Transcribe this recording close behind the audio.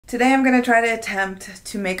Today I'm gonna try to attempt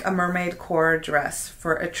to make a mermaid core dress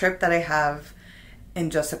for a trip that I have in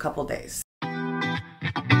just a couple days.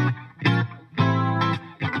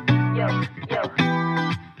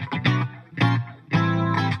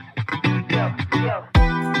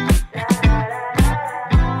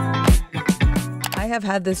 I have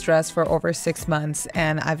had this dress for over 6 months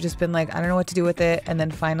and I've just been like, I don't know what to do with it. And then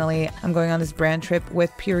finally I'm going on this brand trip with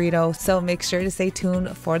Purito. So make sure to stay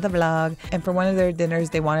tuned for the vlog. And for one of their dinners,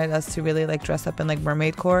 they wanted us to really like dress up in like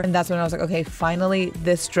mermaid core. And that's when I was like, okay, finally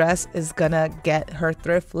this dress is gonna get her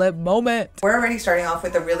thrift flip moment. We're already starting off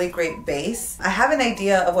with a really great base. I have an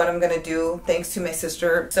idea of what I'm gonna do thanks to my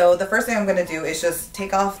sister. So the first thing I'm gonna do is just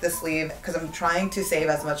take off the sleeve because I'm trying to save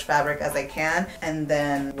as much fabric as I can. And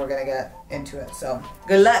then we're gonna get into it. So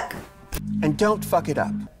good luck. And don't fuck it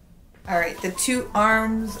up. All right, the 2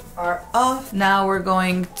 arms are off. Now we're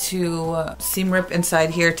going to seam rip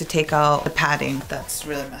inside here to take out the padding that's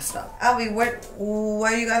really messed up. Abby,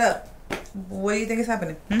 why you got up? What do you think is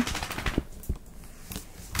happening?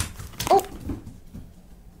 Oh,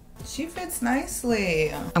 she fits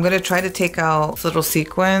nicely. I'm gonna try to take out little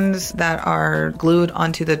sequins that are glued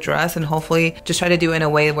onto the dress and hopefully just try to do it in a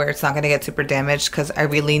way where it's not gonna get super damaged because I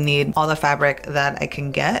really need all the fabric that I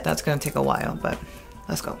can get. That's gonna take a while, but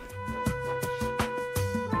let's go.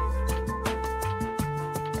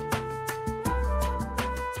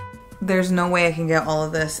 There's no way I can get all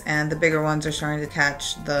of this and the bigger ones are starting to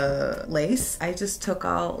catch the lace. I just took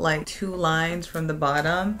out like 2 lines from the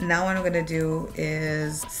bottom. Now what I'm gonna do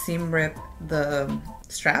is seam rip the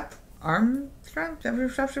strap, arm strap.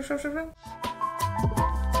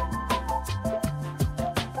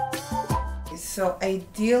 So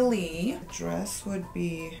ideally, the dress would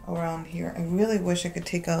be around here. I really wish I could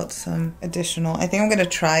take out some additional. I think I'm gonna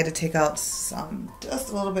try to take out some,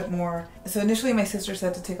 just a little bit more. So initially my sister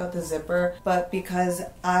said to take out the zipper, but because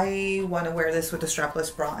I want to wear this with a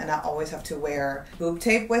strapless bra and I always have to wear boob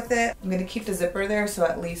tape with it, I'm gonna keep the zipper there so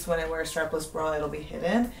at least when I wear a strapless bra, it'll be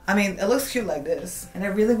hidden. I mean, it looks cute like this. And I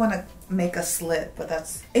really want to make a slit, but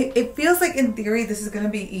that's, it feels like in theory this is gonna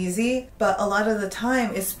be easy, but a lot of the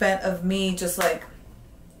time is spent of me just like,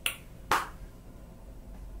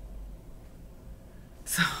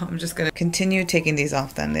 so I'm just gonna continue taking these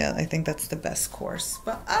off then. Yeah, I think that's the best course.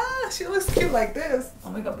 But she looks cute like this.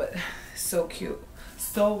 Oh my god, but so cute.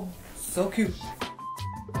 So cute.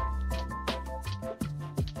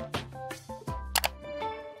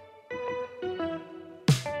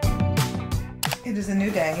 It is a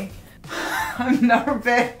new day. I'm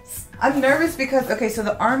nervous. I'm nervous because, okay, so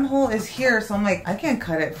the armhole is here, so I'm like, I can't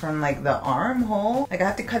cut it from like the armhole. Like I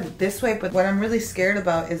have to cut it this way, but what I'm really scared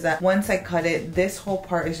about is that once I cut it, this whole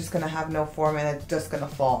part is just gonna have no form and it's just gonna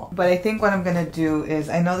fall. But I think what I'm gonna do is,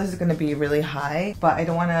 I know this is gonna be really high, but I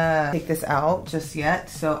don't wanna take this out just yet.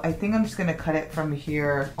 So I think I'm just gonna cut it from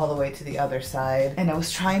here all the way to the other side. And I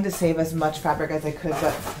was trying to save as much fabric as I could,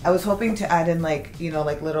 but I was hoping to add in like, you know,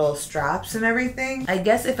 like little straps and everything. I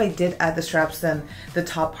guess if I did add the straps, then the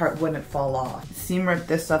top part wouldn't fall off. Seam rip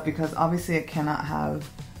this up because obviously it cannot have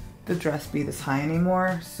the dress be this high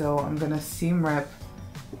anymore. So I'm gonna seam rip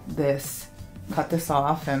this, cut this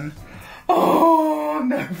off, and oh, I'm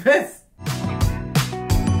nervous.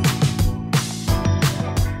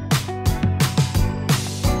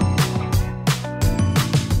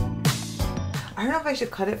 I don't know if I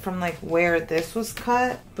should cut it from like where this was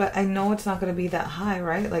cut, but I know it's not gonna be that high,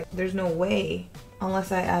 right? Like there's no way.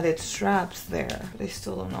 Unless I added straps there. But I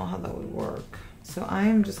still don't know how that would work. So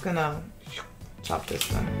I'm just gonna chop this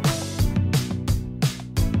one.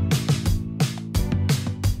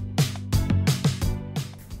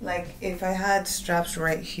 Like if I had straps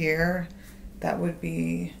right here, that would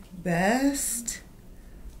be best.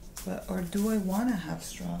 But, or do I wanna have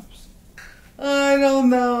straps? I don't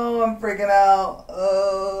know, I'm freaking out.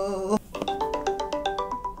 Oh.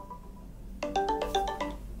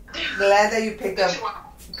 Glad that you picked up,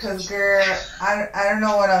 because girl, I don't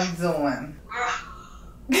know what I'm doing.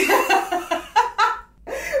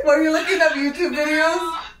 Were you looking up YouTube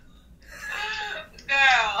videos?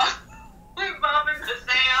 Girl, we both in the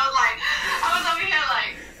same. I was over here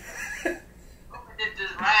like, oh, I did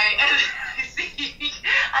this right. And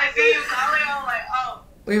I see you calling. I'm like, oh.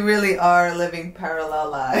 We really are living parallel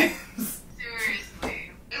lives.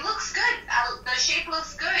 Seriously, it looks good. The shape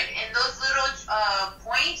looks good, and those little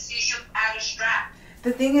points, you should add a strap.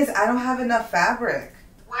 The thing is, I don't have enough fabric.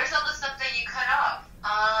 Where's all the stuff that you cut off?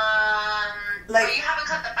 Like, well, you haven't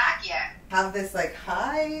cut the back yet. Have this like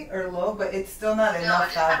high or low, but it's still not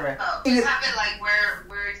enough fabric. Just have it like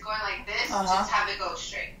where it's going like this. Just have it go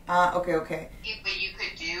straight. Okay. What you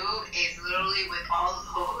could do is literally with all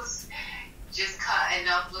those, just cut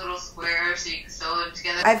enough little squares so you can sew them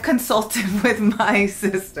together? I've consulted with my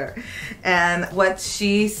sister, and what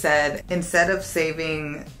she said, instead of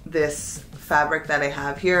saving this fabric that I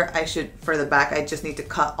have here, I should, for the back, I just need to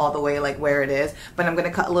cut all the way like where it is, but I'm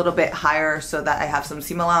gonna cut a little bit higher so that I have some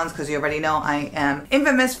seam allowance, because you already know I am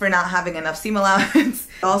infamous for not having enough seam allowance.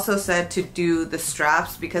 I also said to do the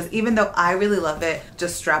straps, because even though I really love it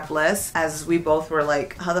just strapless, as we both were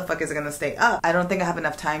like, how the fuck is it gonna stay up? I don't think I have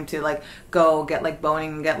enough time to like go get like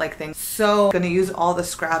boning and get like things. So I'm gonna use all the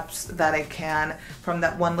scraps that I can from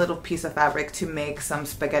that one little piece of fabric to make some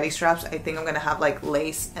spaghetti straps. I think I'm gonna have like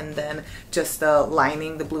lace and then just the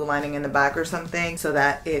lining, the blue lining in the back or something, so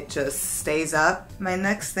that it just stays up. My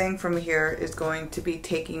next thing from here is going to be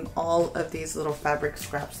taking all of these little fabric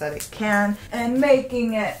scraps that I can and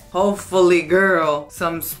making it, hopefully girl,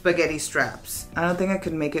 some spaghetti straps. I don't think I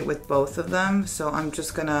could make it with both of them, so I'm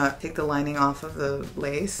just gonna take the lining off of the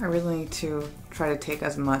lace. I really need to try to take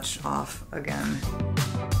as much off again.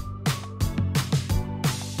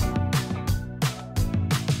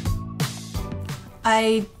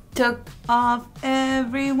 I took off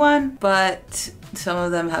everyone, but some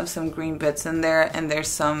of them have some green bits in there, and there's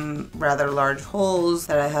some rather large holes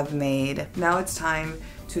that I have made. Now it's time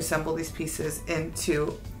to assemble these pieces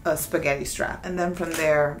into a spaghetti strap, and then from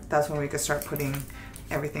there, that's when we can start putting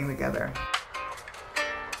everything together.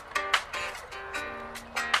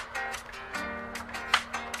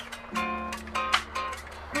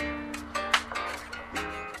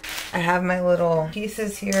 I have my little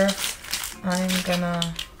pieces here. I'm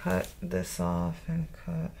gonna cut this off and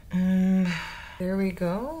cut. There we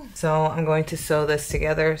go. So I'm going to sew this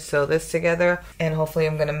together, and hopefully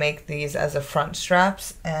I'm gonna make these as a front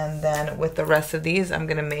straps, and then with the rest of these, I'm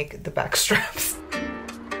gonna make the back straps.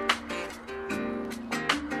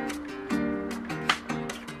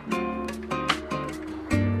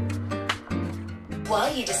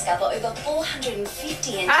 While you discover over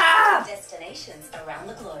 450 destinations around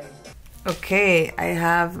the globe. Okay, I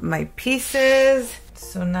have my pieces.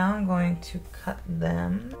 So now I'm going to cut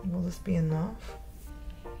them. Will this be enough?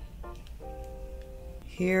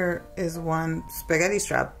 Here is one spaghetti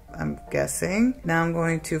strap, I'm guessing. Now I'm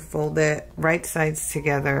going to fold it right sides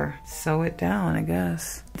together, sew it down, I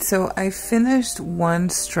guess. So I finished one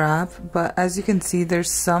strap, but as you can see,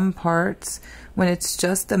 there's some parts, when it's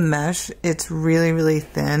just a mesh, it's really, really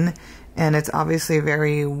thin, and it's obviously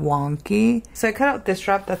very wonky. So I cut out this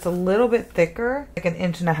strap that's a little bit thicker, like 1.5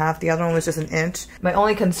 inches. The other one was just 1 inch. My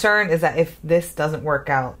only concern is that if this doesn't work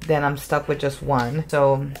out, then I'm stuck with just one.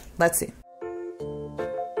 So let's see.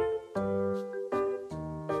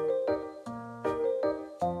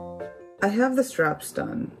 I have the straps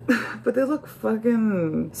done, but they look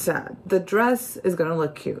fucking sad. The dress is gonna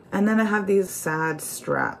look cute. And then I have these sad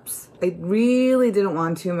straps. I really didn't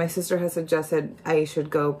want to. My sister has suggested I should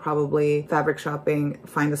go probably fabric shopping,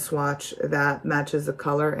 find a swatch that matches the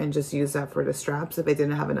color and just use that for the straps if I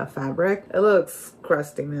didn't have enough fabric. It looks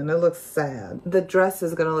crusty, man. It looks sad. The dress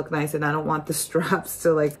is gonna look nice, and I don't want the straps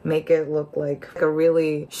to like make it look like a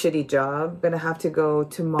really shitty job. I'm gonna have to go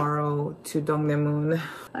tomorrow to Dongdaemun.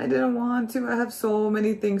 I didn't want to. I have so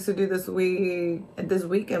many things to do this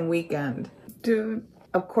week and weekend. Dude.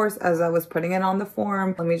 Of course, as I was putting it on the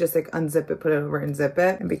form, let me just like unzip it, put it over and zip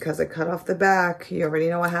it. And because I cut off the back, you already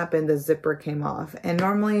know what happened. The zipper came off. And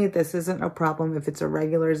normally this isn't a problem if it's a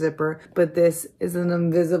regular zipper, but this is an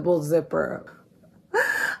invisible zipper.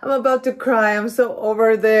 I'm about to cry. I'm so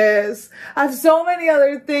over this. I have so many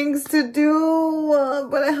other things to do,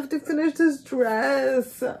 but I have to finish this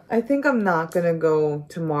dress. I think I'm not gonna go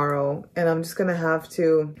tomorrow, and I'm just gonna have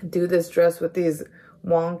to do this dress with these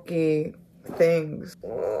wonky things.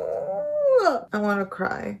 I want to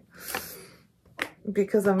cry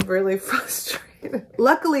because I'm really frustrated.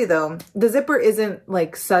 Luckily though, the zipper isn't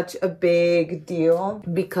like such a big deal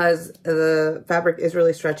because the fabric is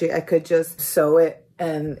really stretchy. I could just sew it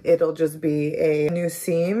and it'll just be a new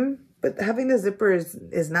seam, but having the zipper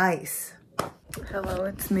is nice. Hello,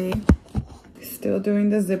 it's me. Still doing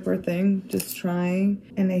the zipper thing, just trying,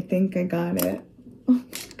 and I think I got it. Oh my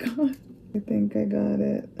god, I think I got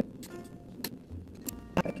it.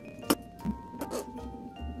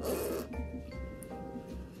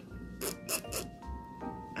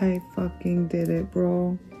 I fucking did it,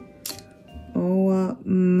 bro. Oh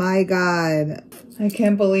my god. I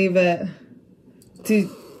can't believe it. Dude.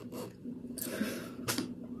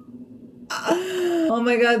 Oh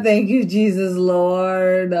my god, thank you, Jesus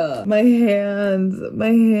Lord. My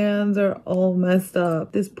hands are all messed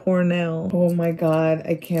up. This poor nail. Oh my god,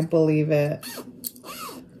 I can't believe it.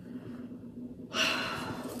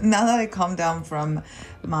 Now that I calmed down from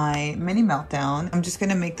my mini meltdown. I'm just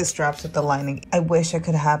gonna make the straps with the lining. I wish I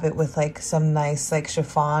could have it with like some nice like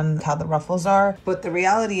chiffon, how the ruffles are. But the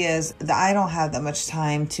reality is that I don't have that much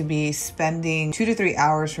time to be spending 2 to 3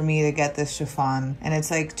 hours for me to get this chiffon. And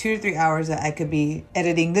it's like 2 to 3 hours that I could be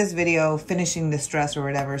editing this video, finishing this dress or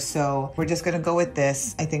whatever. So we're just gonna go with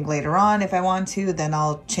this. I think later on, if I want to, then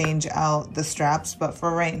I'll change out the straps. But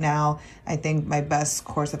for right now, I think my best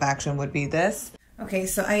course of action would be this. Okay,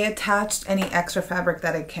 so I attached any extra fabric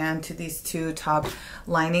that I can to these 2 top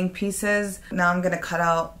lining pieces. Now I'm gonna cut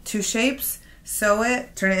out 2 shapes, sew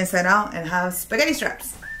it, turn it inside out, and have spaghetti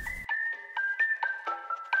straps.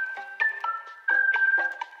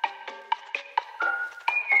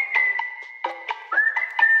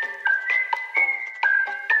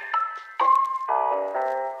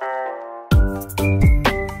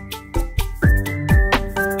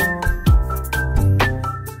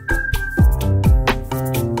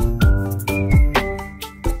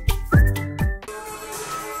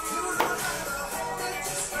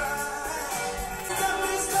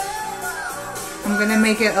 I'm gonna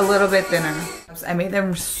make it a little bit thinner. I made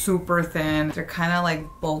them super thin. They're kind of like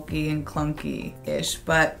bulky and clunky-ish,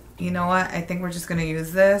 but you know what? I think we're just gonna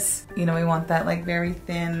use this. You know, we want that like very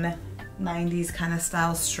thin 90s kind of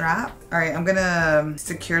style strap. All right, I'm gonna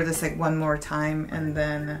secure this like one more time and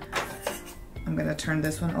then I'm gonna turn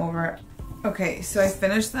this one over. Okay, so I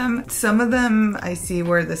finished them. Some of them I see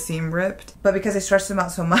where the seam ripped, but because I stretched them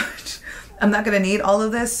out so much, I'm not gonna need all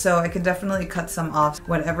of this, so I can definitely cut some off.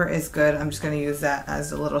 Whatever is good, I'm just gonna use that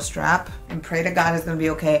as a little strap and pray to God it's gonna be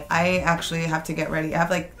okay. I actually have to get ready. I have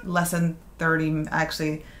like less than 30,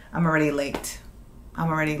 actually, I'm already late. I'm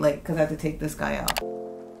already late because I have to take this guy out.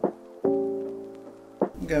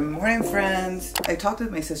 Good morning, friends. I talked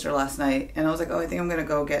with my sister last night and I was like, oh, I think I'm gonna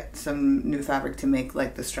go get some new fabric to make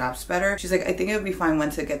like the straps better. She's like, I think it would be fine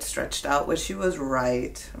once it gets stretched out, which she was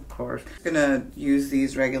right, of course. I'm gonna use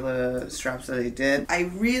these regular straps that I did.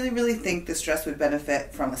 I really think this dress would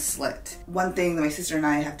benefit from a slit. One thing that my sister and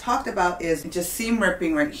I have talked about is just seam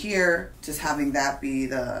ripping right here, just having that be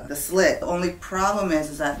the slit. The only problem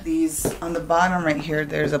is that these, on the bottom right here,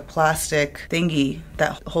 there's a plastic thingy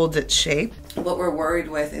that holds its shape. What we're worried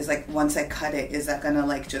with is like once I cut it, is that gonna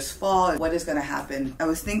like just fall? What is gonna happen? I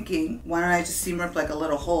was thinking, why don't I just seam rip like a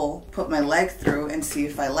little hole, put my leg through and see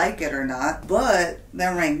if I like it or not. But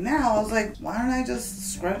then right now I was like, why don't I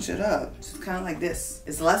just scrunch it up? Just kind of like this.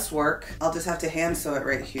 It's less work. I'll just have to hand sew it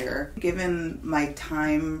right here. Given my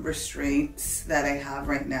time restraints that I have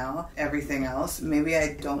right now, everything else, maybe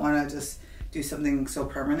I don't want to just do something so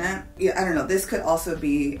permanent. Yeah, I don't know. This could also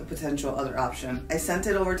be a potential other option. I sent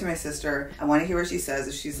it over to my sister. I want to hear what she says.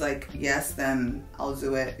 If she's like, yes, then I'll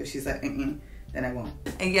do it. If she's like, then I won't.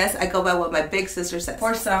 And yes, I go by what my big sister said.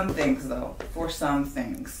 For some things though, for some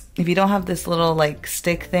things. If you don't have this little like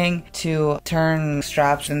stick thing to turn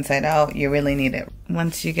straps inside out, you really need it.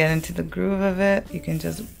 Once you get into the groove of it, you can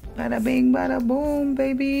just bada bing, bada boom,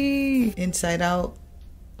 baby. Inside out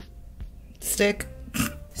stick.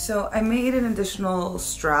 So I made an additional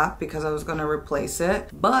strap because I was gonna replace it,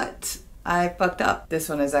 but I fucked up. This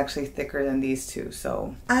one is actually thicker than these two,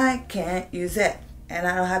 so I can't use it. And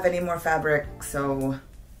I don't have any more fabric, so.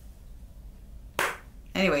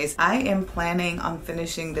 Anyways, I am planning on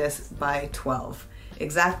finishing this by 12.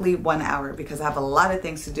 Exactly 1 hour because I have a lot of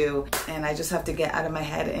things to do and I just have to get out of my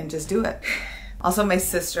head and just do it. Also, my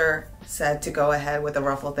sister said to go ahead with the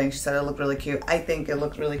ruffle thing. She said it looked really cute. I think it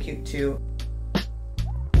looked really cute too.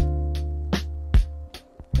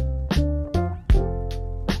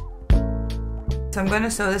 So I'm going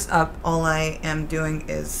to sew this up. All I am doing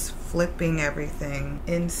is flipping everything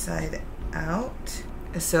inside out.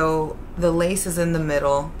 So the lace is in the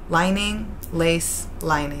middle, lining, lace,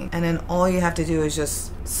 lining. And then all you have to do is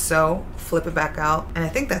just sew, flip it back out. And I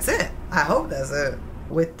think that's it. I hope that's it.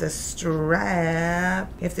 With the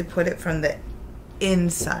strap, you have to put it from the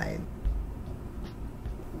inside.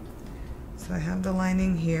 So I have the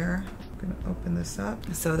lining here. I'm gonna open this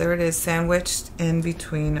up. So there it is, sandwiched in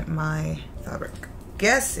between my fabric.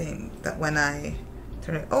 Guessing that when I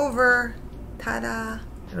turn it over, ta-da,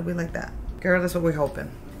 it'll be like that. Girl, that's what we're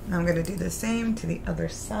hoping. Now I'm gonna do the same to the other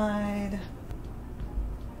side.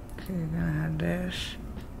 Okay, you're gonna have this.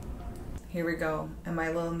 Here we go. Am I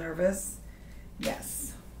a little nervous?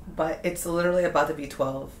 Yes, but it's literally about to be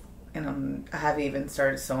 12 and I haven't even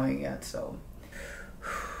started sewing yet, so.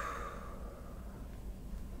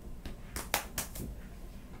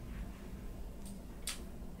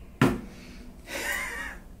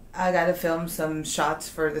 I gotta film some shots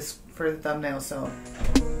for the thumbnail, so.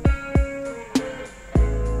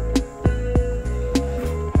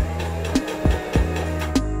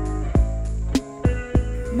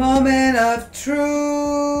 Moment of truth.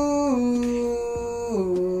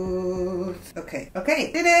 Okay,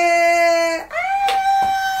 okay, did it!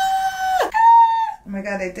 Ah! Oh my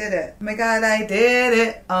god, I did it. Oh my god, I did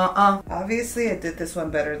it. Obviously, I did this one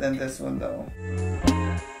better than this one though.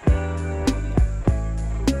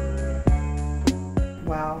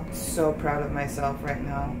 Wow, so proud of myself right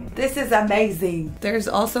now. This is amazing. There's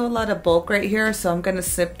also a lot of bulk right here, so I'm gonna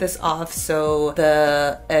snip this off so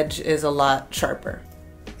the edge is a lot sharper.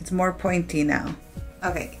 It's more pointy now.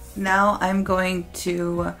 Okay, now I'm going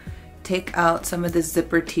to take out some of the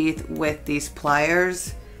zipper teeth with these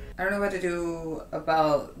pliers. I don't know what to do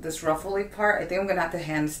about this ruffly part. I think I'm gonna have to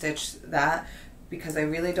hand stitch that because I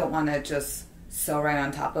really don't want to just sew right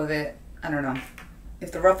on top of it. I don't know.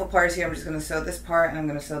 If the ruffle part is here, I'm just gonna sew this part and I'm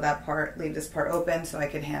gonna sew that part, leave this part open so I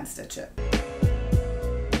can hand stitch it.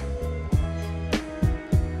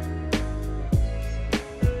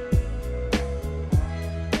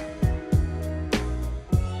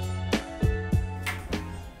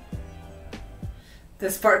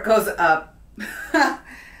 This part goes up.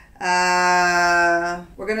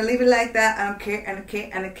 We're gonna leave it like that. I don't care. And okay.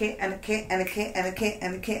 And okay. And okay. And okay. And okay.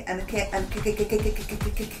 And okay. And okay. And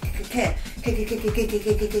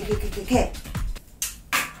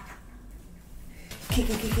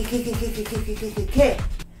okay.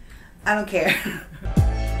 I don't care.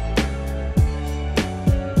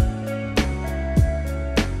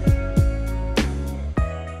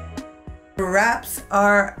 Wraps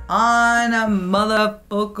are on a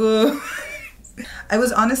motherfucker. I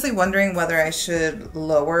was honestly wondering whether I should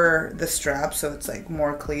lower the strap so it's like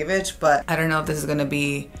more cleavage, but I don't know if this is gonna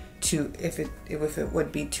be too, if it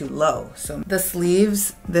would be too low. So the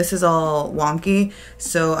sleeves, this is all wonky,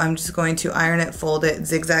 so I'm just going to iron it, fold it,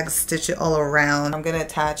 zigzag stitch it all around. I'm gonna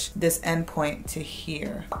attach this end point to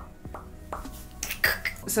here.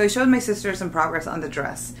 So I showed my sister some progress on the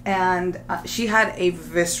dress, and she had a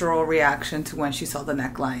visceral reaction to when she saw the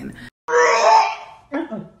neckline.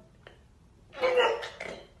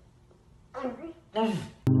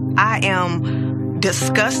 I am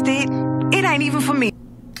disgusted. It ain't even for me.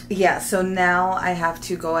 Yeah, so now I have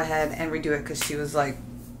to go ahead and redo it because she was like,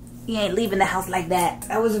 you ain't leaving the house like that.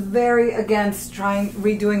 I was very against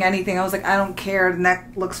redoing anything. I was like, I don't care, the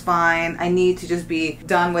neck looks fine. I need to just be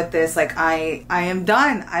done with this. Like I am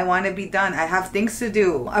done. I want to be done. I have things to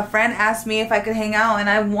do. A friend asked me if I could hang out and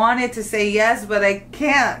I wanted to say yes, but I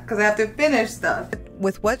can't because I have to finish stuff.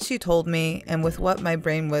 With what she told me and with what my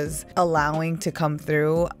brain was allowing to come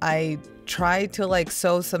through, I tried to like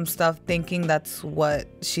sew some stuff thinking that's what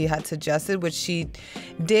she had suggested, which she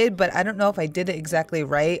did, but I don't know if I did it exactly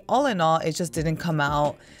right. All in all, it just didn't come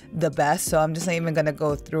out the best, so I'm just not even gonna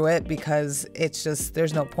go through it because it's just,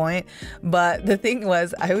 there's no point. But the thing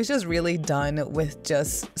was, I was just really done with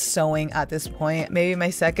just sewing at this point. Maybe my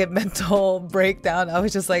second mental breakdown, I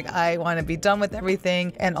was just like, I want to be done with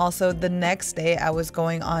everything. And also the next day I was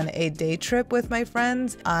going on a day trip with my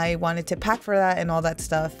friends. I wanted to pack for that and all that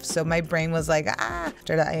stuff, so my brain was like,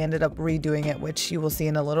 after that I ended up redoing it, which you will see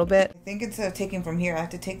in a little bit. I think instead of taking from here, I have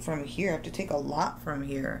to take from here. I have to take a lot from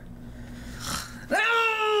here.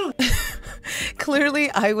 Clearly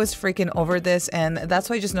I was freaking over this, and that's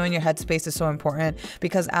why just knowing your headspace is so important,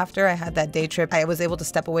 because after I had that day trip, I was able to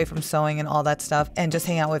step away from sewing and all that stuff and just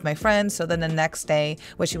hang out with my friends. So then the next day,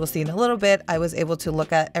 which you will see in a little bit, I was able to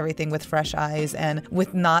look at everything with fresh eyes and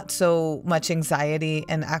with not so much anxiety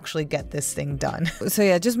and actually get this thing done. So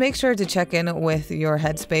yeah, just make sure to check in with your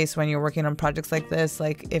headspace when you're working on projects like this.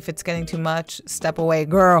 Like if it's getting too much, step away,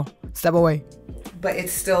 girl, step away. But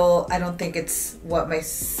it's still, I don't think it's what my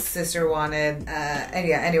sister wanted. And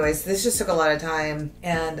yeah, anyways, this just took a lot of time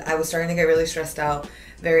and I was starting to get really stressed out,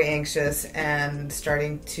 very anxious, and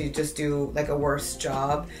starting to just do like a worse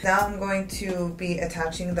job. Now I'm going to be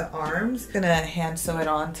attaching the arms. I'm gonna hand sew it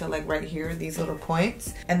on to like right here, these little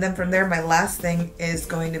points. And then from there, my last thing is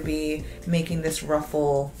going to be making this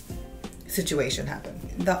ruffle situation happen.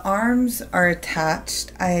 The arms are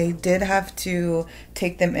attached. I did have to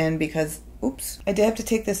take them in because oops. I did have to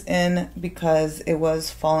take this in because it was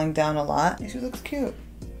falling down a lot. She looks cute.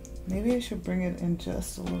 Maybe I should bring it in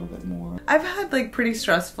just a little bit more. I've had like pretty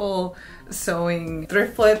stressful sewing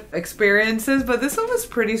thrift flip experiences, but this one was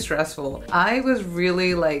pretty stressful. I was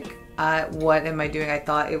really like, what am I doing? I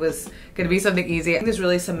thought it was gonna be something easy. I think this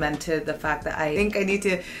really cemented the fact that I think I need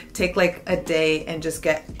to take like a day and just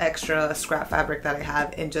get extra scrap fabric that I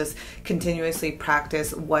have and just continuously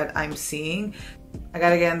practice what I'm seeing. I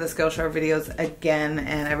gotta get in the Skillshare videos again,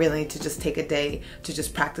 and I really need to just take a day to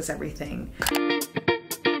just practice everything.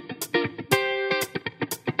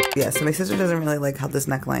 Yeah, so my sister doesn't really like how this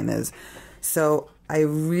neckline is. So I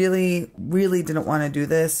really didn't want to do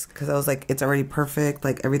this because I was like, it's already perfect.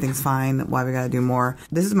 Like everything's fine. Why we gotta do more?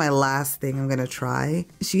 This is my last thing I'm gonna try.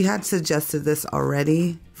 She had suggested this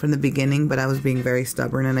already from the beginning, but I was being very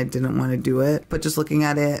stubborn and I didn't want to do it. But just looking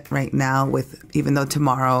at it right now, with even though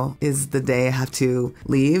tomorrow is the day I have to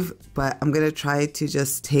leave, but I'm gonna try to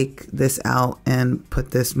just take this out and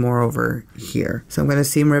put this more over here. So I'm gonna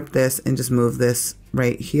seam rip this and just move this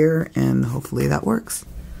right here, and hopefully that works.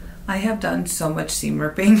 I have done so much seam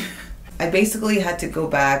ripping. I basically had to go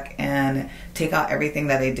back and take out everything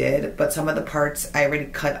that I did, but some of the parts I already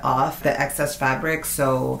cut off the excess fabric,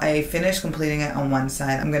 so I finished completing it on one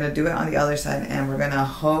side. I'm gonna do it on the other side, and we're gonna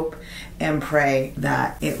hope and pray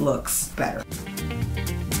that it looks better.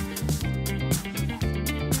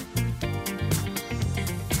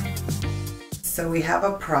 So we have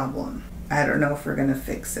a problem. I don't know if we're gonna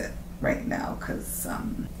fix it right now, because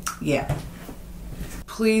yeah.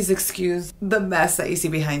 Please excuse the mess that you see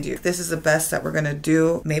behind you. This is the best that we're gonna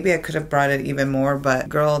do. Maybe I could have brought it even more, but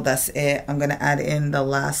girl, that's it. I'm gonna add in the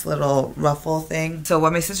last little ruffle thing. So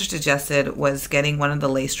what my sister suggested was getting one of the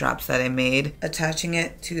lace straps that I made, attaching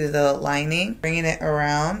it to the lining, bringing it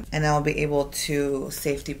around, and I'll be able to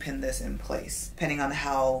safety pin this in place, depending on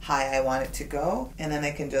how high I want it to go. And then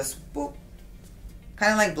I can just boop,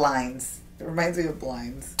 kind of like blinds. It reminds me of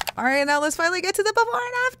blinds. All right, now let's finally get to the before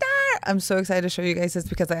and after. I'm so excited to show you guys this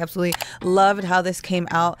because I absolutely loved how this came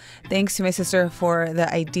out. Thanks to my sister for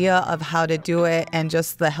the idea of how to do it and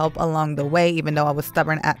just the help along the way, even though I was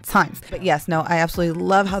stubborn at times. But yes, no, I absolutely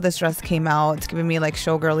love how this dress came out. It's giving me like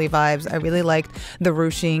showgirly vibes. I really liked the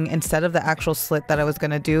ruching instead of the actual slit that I was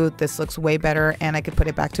gonna do. This looks way better, and I could put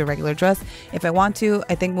it back to a regular dress if I want to.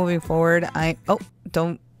 I think moving forward,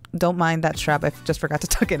 don't mind that strap. I just forgot to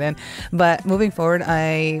tuck it in. But moving forward,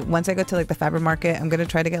 once I go to like the fabric market, I'm gonna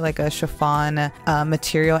try to get like a chiffon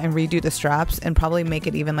material and redo the straps and probably make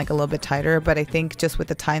it even like a little bit tighter. But I think just with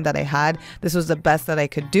the time that I had, this was the best that I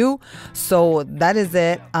could do. So that is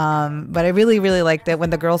it. But I really liked it. When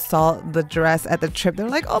the girls saw the dress at the trip, they were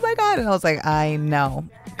like, oh my God. And I was like, I know,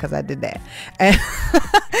 because I did that.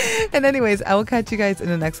 And anyways, I will catch you guys in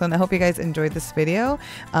the next one. I hope you guys enjoyed this video.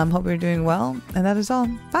 Hope you're doing well. And that is all.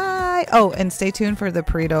 Bye. Oh, and stay tuned for the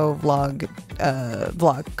burrito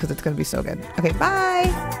vlog because it's going to be so good. Okay,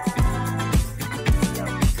 bye.